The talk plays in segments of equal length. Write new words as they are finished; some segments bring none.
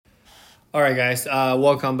All right, guys.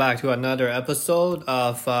 Welcome back to another episode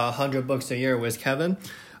of 100 Books a Year with Kevin.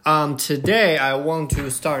 Today, I want to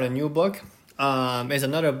start a new book. It's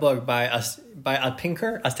another book by a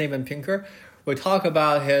Steven Pinker. We talk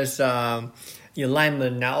about his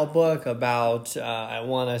Alignment Now book about, I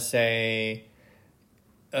want to say,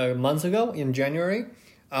 a month ago in January.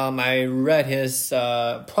 I read his,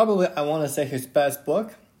 probably, I want to say his best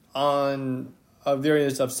book on a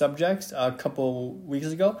various of subjects a couple weeks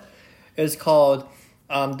ago. It's called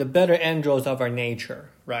The Better Angels of Our Nature,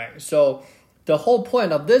 right? So the whole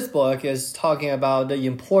point of this book is talking about the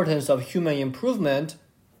importance of human improvement,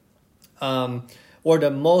 or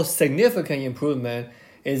the most significant improvement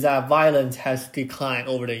is that violence has declined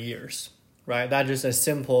over the years, right? That's just a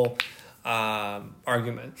simple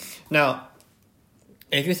argument. Now,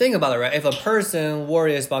 if you think about it, right, if a person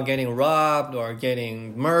worries about getting robbed or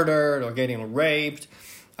getting murdered or getting raped,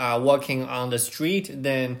 walking on the street,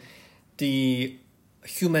 then the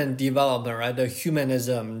human development, right, the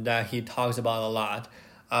humanism that he talks about a lot,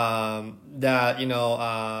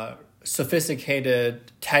 that,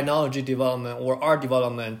 sophisticated technology development or art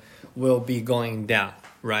development will be going down,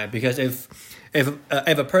 right? Because if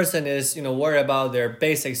a person is, worried about their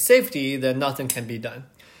basic safety, then nothing can be done.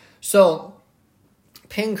 So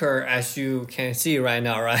Pinker, as you can see right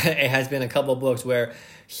now, right, it has been a couple of books where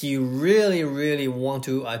he really, really want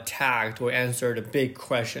to attack or answer the big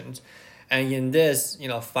questions. And in this,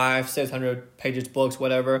 500-600 pages books,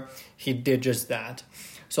 whatever, he did just that.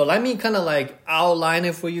 So let me kind of outline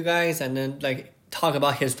it for you guys and then talk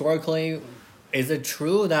about historically, is it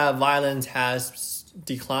true that violence has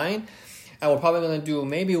declined? And we're probably going to do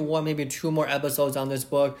maybe one, maybe two more episodes on this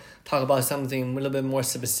book, talk about something a little bit more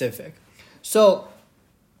specific. So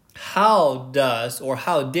how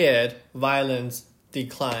did violence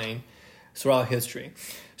decline throughout history?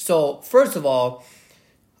 So first of all,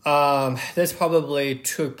 this probably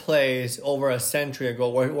took place over a century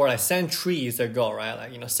ago or centuries ago,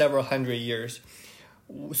 right? Several hundred years.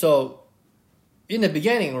 So in the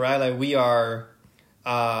beginning, right, we are,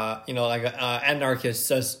 an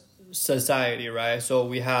anarchist society, right? So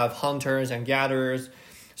we have hunters and gatherers.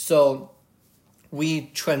 So we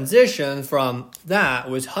transition from that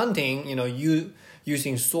with hunting,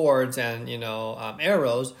 using swords and,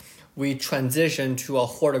 arrows, we transition to a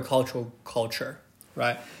horticultural culture,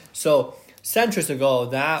 right? So centuries ago,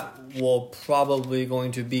 that will probably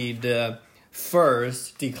going to be the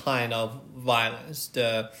first decline of violence,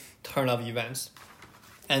 the turn of events.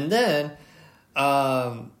 And then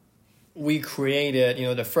we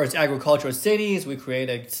created, the first agricultural cities. We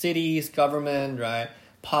created cities, government, right?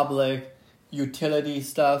 Public utility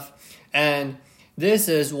stuff. And this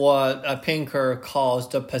is what Pinker calls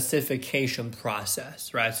the pacification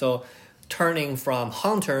process, right? So turning from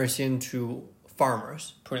hunters into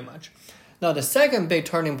farmers, pretty much. Now, the second big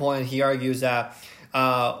turning point, he argues that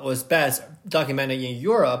was best documented in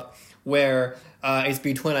Europe, where it's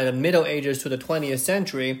between the Middle Ages to the 20th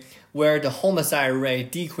century, where the homicide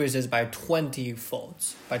rate decreases by 20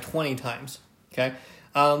 times, okay?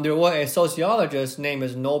 There was a sociologist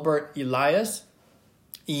named Norbert Elias,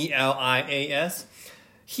 Elias.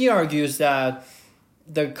 He argues that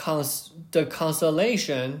the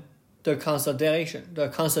consolidation,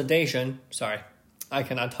 I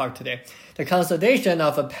cannot talk today. The consolidation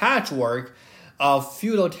of a patchwork of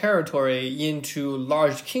feudal territory into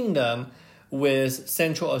large kingdom with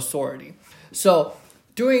central authority. So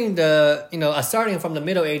during the, starting from the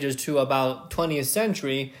Middle Ages to about 20th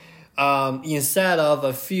century, instead of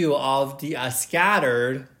a few of the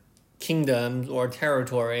scattered kingdoms or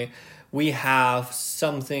territory, we have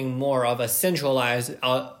something more of a centralized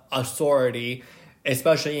authority,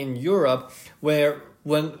 especially in Europe, where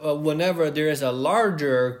whenever there is a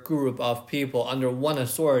larger group of people under one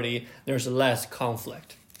authority, there's less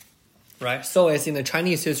conflict, right? So as in the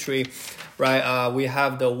Chinese history, right, we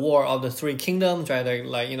have the War of the Three Kingdoms, right?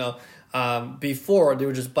 Before there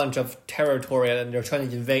was just a bunch of territory and they're trying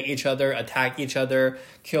to invade each other, attack each other,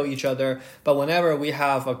 kill each other. But whenever we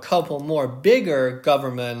have a couple more bigger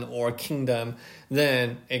government or kingdom,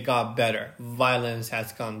 then it got better. Violence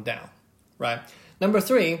has gone down, right? Number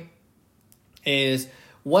 3 is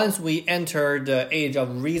once we enter the age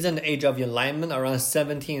of reason, the age of enlightenment around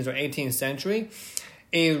 17th or 18th century,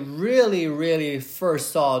 it really, really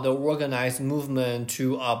first saw the organized movement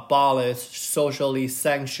to abolish socially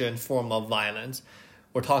sanctioned form of violence.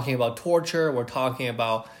 We're talking about torture. We're talking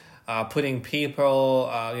about putting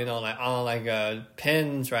people, on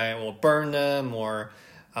pins, right? Or burn them or,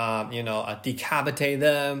 decapitate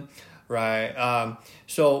them, right?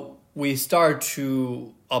 So we start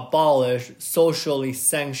to abolish socially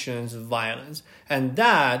sanctioned violence. And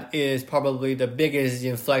that is probably the biggest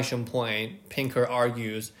inflection point, Pinker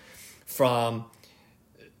argues, from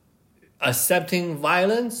accepting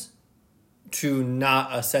violence to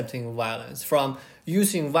not accepting violence, from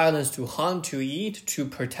using violence to hunt, to eat, to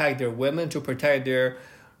protect their women, to protect their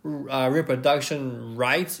reproduction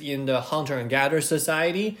rights in the hunter and gatherer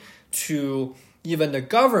society, to even the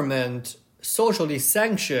government socially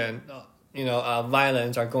sanctioned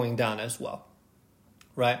violence are going down as well,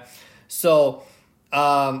 right? So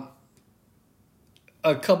a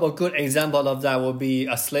couple of good examples of that would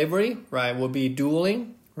be slavery, right? Would be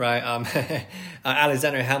dueling, right?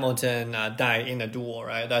 Alexander Hamilton died in a duel,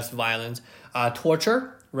 right? That's violence.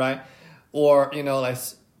 Torture, right? Or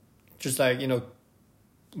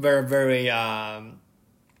very, very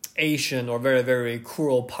Asian or very, very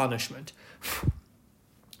cruel punishment.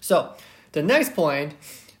 So the next point,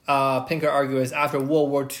 Pinker argues, after World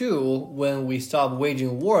War II, when we stopped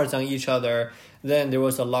waging wars on each other, then there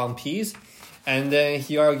was a long peace. And then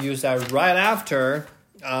he argues that right after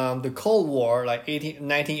the Cold War, like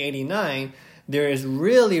 1989, there is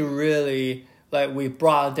really, really, we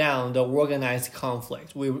brought down the organized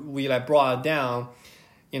conflict. We brought it down,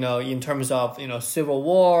 in terms of, civil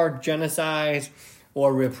war, genocide,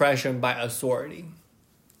 or repression by authority.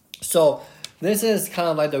 So this is kind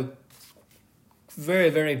of like the very,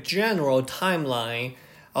 very general timeline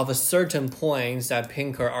of a certain points that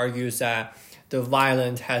Pinker argues that the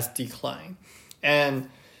violence has declined. And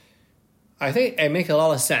I think it makes a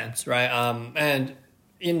lot of sense, right? And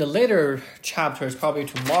in the later chapters, probably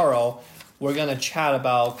tomorrow, we're going to chat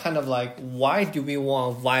about kind of like, why do we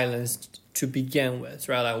want violence to begin with,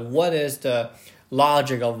 right? Like, what is the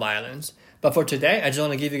logic of violence? But for today, I just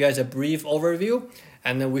want to give you guys a brief overview,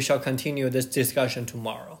 and then we shall continue this discussion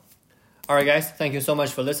tomorrow. All right, guys, thank you so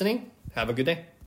much for listening. Have a good day.